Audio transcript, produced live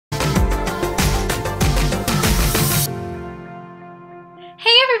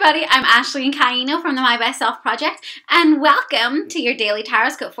everybody, I'm Ashley and Kaino from the My Best Self Project, and welcome to your daily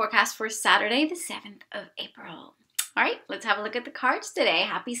Tarotscope forecast for Saturday, the 7th of April. All right, let's have a look at the cards today.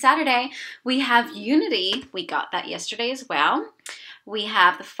 Happy Saturday. We have Unity. We got that yesterday as well. We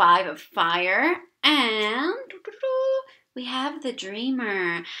have the Five of Fire, and we have the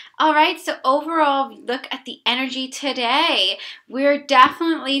Dreamer. All right, so overall, look at the energy today. We're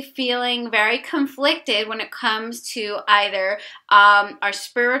definitely feeling very conflicted when it comes to either our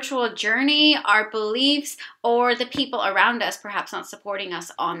spiritual journey, our beliefs, or the people around us perhaps not supporting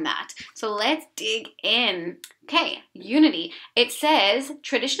us on that. So let's dig in. Okay, Unity. It says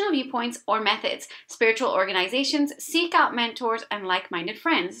traditional viewpoints or methods, spiritual organizations, seek out mentors and like-minded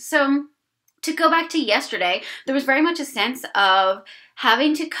friends. So to go back to yesterday, there was very much a sense of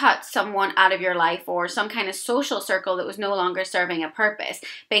having to cut someone out of your life or some kind of social circle that was no longer serving a purpose.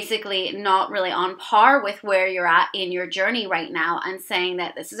 Basically, not really on par with where you're at in your journey right now, and saying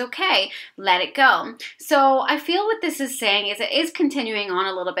that this is okay, let it go. So I feel what this is saying is it is continuing on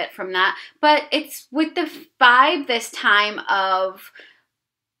a little bit from that, but it's with the vibe this time of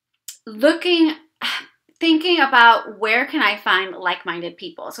thinking about where can I find like-minded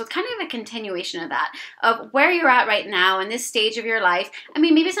people. So it's kind of a continuation of that, of where you're at right now in this stage of your life. I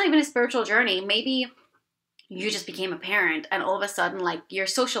mean, maybe it's not even a spiritual journey. Maybe you just became a parent and all of a sudden like your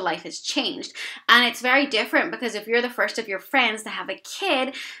social life has changed. And it's very different because if you're the first of your friends to have a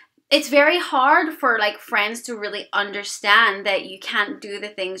kid, it's very hard for like friends to really understand that you can't do the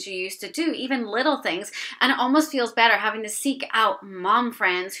things you used to do, even little things. And it almost feels better having to seek out mom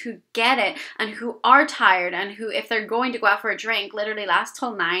friends who get it and who are tired and who, if they're going to go out for a drink, literally last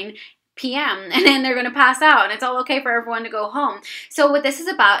till 9 p.m. and then they're going to pass out and it's all okay for everyone to go home. So what this is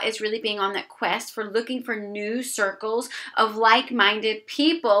about is really being on that quest for looking for new circles of like-minded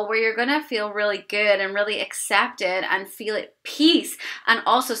people where you're going to feel really good and really accepted and feel at peace and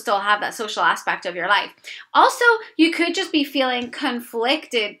also still have that social aspect of your life. Also, you could just be feeling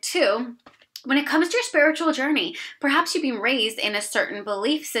conflicted too when it comes to your spiritual journey. Perhaps you've been raised in a certain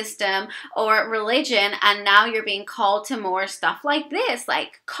belief system or religion, and now you're being called to more stuff like this,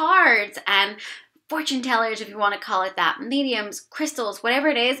 like cards and fortune tellers, if you want to call it that, mediums, crystals, whatever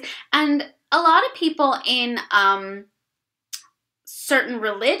it is. And a lot of people in certain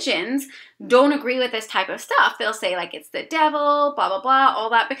religions don't agree with this type of stuff. They'll say like it's the devil, blah, blah, blah,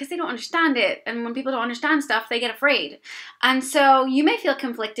 all that, because they don't understand it. And when people don't understand stuff, they get afraid. And so you may feel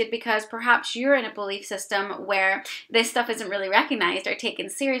conflicted because perhaps you're in a belief system where this stuff isn't really recognized or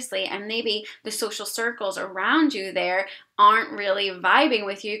taken seriously. And maybe the social circles around you there aren't really vibing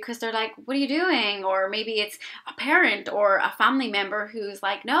with you because they're like, what are you doing? Or maybe it's a parent or a family member who's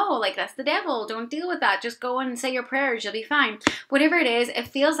like, no, like that's the devil. Don't deal with that. Just go and say your prayers. You'll be fine. Whatever it is, it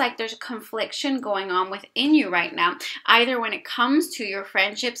feels like there's a confliction going on within you right now, either when it comes to your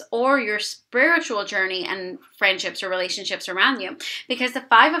friendships or your spiritual journey and friendships or relationships around you. Because the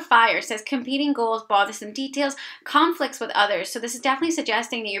Five of Fire says competing goals, bothersome details, conflicts with others. So this is definitely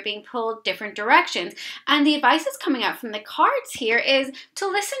suggesting that you're being pulled different directions. And the advice that's coming out from the cards here is to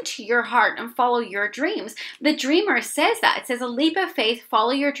listen to your heart and follow your dreams. The Dreamer says that. It says a leap of faith,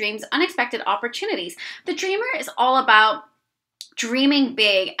 follow your dreams, unexpected opportunities. The Dreamer is all about dreaming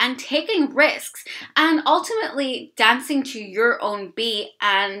big and taking risks and ultimately dancing to your own beat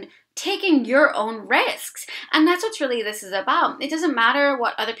and taking your own risks. And that's what really this is about. It doesn't matter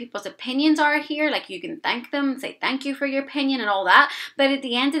what other people's opinions are here. Like, you can thank them, say thank you for your opinion and all that. But at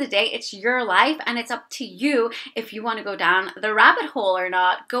the end of the day, it's your life and it's up to you if you want to go down the rabbit hole or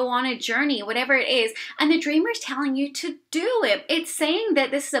not, go on a journey, whatever it is. And the Dreamer's telling you to do it. It's saying that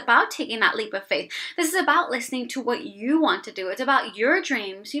this is about taking that leap of faith. This is about listening to what you want to do. It's about your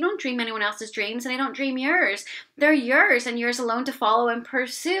dreams. You don't dream anyone else's dreams and they don't dream yours. They're yours and yours alone to follow and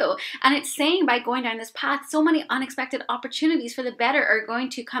pursue. And it's saying by going down this path, so many unexpected opportunities for the better are going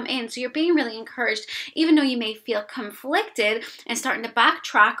to come in. So you're being really encouraged, even though you may feel conflicted and starting to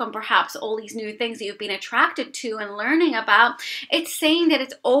backtrack on perhaps all these new things that you've been attracted to and learning about. It's saying that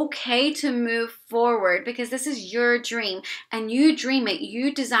it's okay to move forward because this is your dream and you dream it.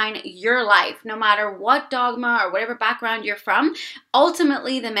 You design your life, no matter what dogma or whatever background you're from.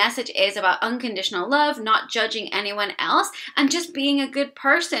 Ultimately, the message is about unconditional love, not judging anyone else, and just being a good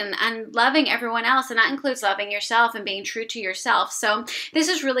person and loving everyone else. And that includes loving yourself and being true to yourself. So this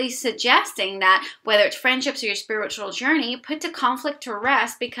is really suggesting that whether it's friendships or your spiritual journey, put the conflict to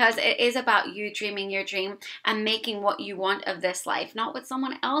rest because it is about you dreaming your dream and making what you want of this life, not what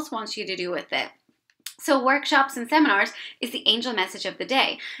someone else wants you to do with it. So workshops and seminars is the angel message of the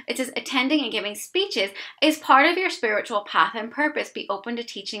day. It says attending and giving speeches is part of your spiritual path and purpose. Be open to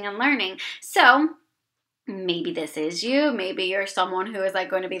teaching and learning. So maybe this is you. Maybe you're someone who is like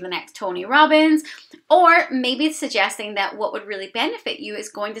going to be the next Tony Robbins, or maybe it's suggesting that what would really benefit you is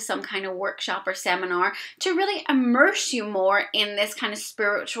going to some kind of workshop or seminar to really immerse you more in this kind of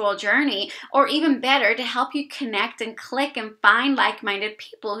spiritual journey, or even better, to help you connect and click and find like-minded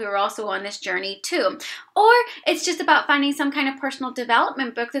people who are also on this journey too. Or it's just about finding some kind of personal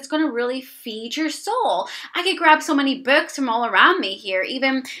development book that's going to really feed your soul. I could grab so many books from all around me here.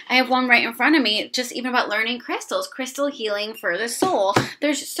 Even I have one right in front of me, just even about learning crystals, crystal healing for the soul.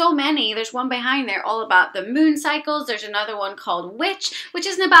 There's so many. There's one behind there all about the moon cycles. There's another one called Witch, which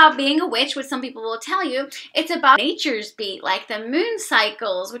isn't about being a witch, which some people will tell you. It's about nature's beat, like the moon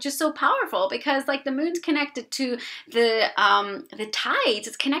cycles, which is so powerful because like the moon's connected to the tides.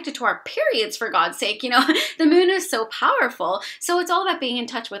 It's connected to our periods, for God's sake. You know, the moon is so powerful. So it's all about being in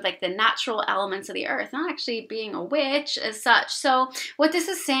touch with like the natural elements of the earth, not actually being a witch as such. So what this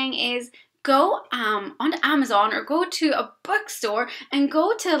is saying is, go onto Amazon or go to a bookstore and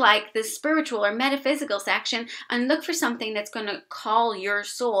go to like the spiritual or metaphysical section and look for something that's going to call your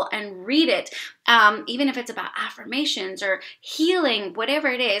soul and read it. Even if it's about affirmations or healing, whatever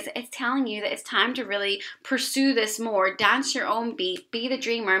it is, it's telling you that it's time to really pursue this more, dance your own beat, be the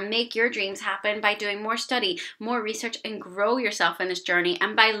dreamer, make your dreams happen by doing more study, more research, and grow yourself in this journey.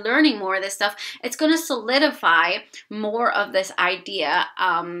 And by learning more of this stuff, it's going to solidify more of this idea,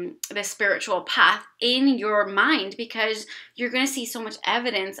 this spiritual path in your mind, because you're going to see so much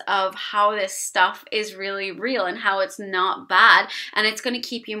evidence of how this stuff is really real and how it's not bad, and it's going to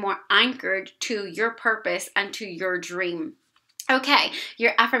keep you more anchored to your purpose and to your dream. Okay,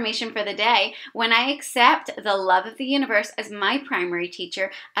 your affirmation for the day. When I accept the love of the universe as my primary teacher,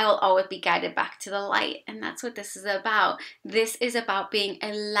 I will always be guided back to the light. And that's what this is about. This is about being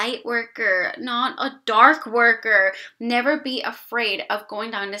a light worker, not a dark worker. Never be afraid of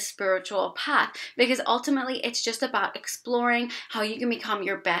going down this spiritual path, because ultimately it's just about exploring how you can become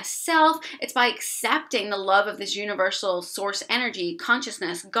your best self. It's by accepting the love of this universal source energy,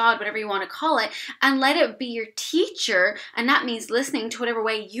 consciousness, God, whatever you want to call it, and let it be your teacher. And that means listening to whatever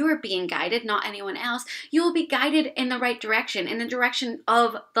way you are being guided, not anyone else. You will be guided in the right direction, in the direction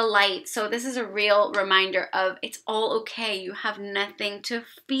of the light. So this is a real reminder of it's all okay. You have nothing to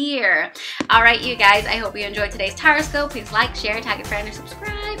fear. All right, you guys, I hope you enjoyed today's Tarotscope. Please like, share, tag a friend, or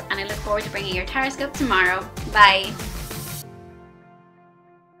subscribe. And I look forward to bringing your Tarotscope tomorrow. Bye.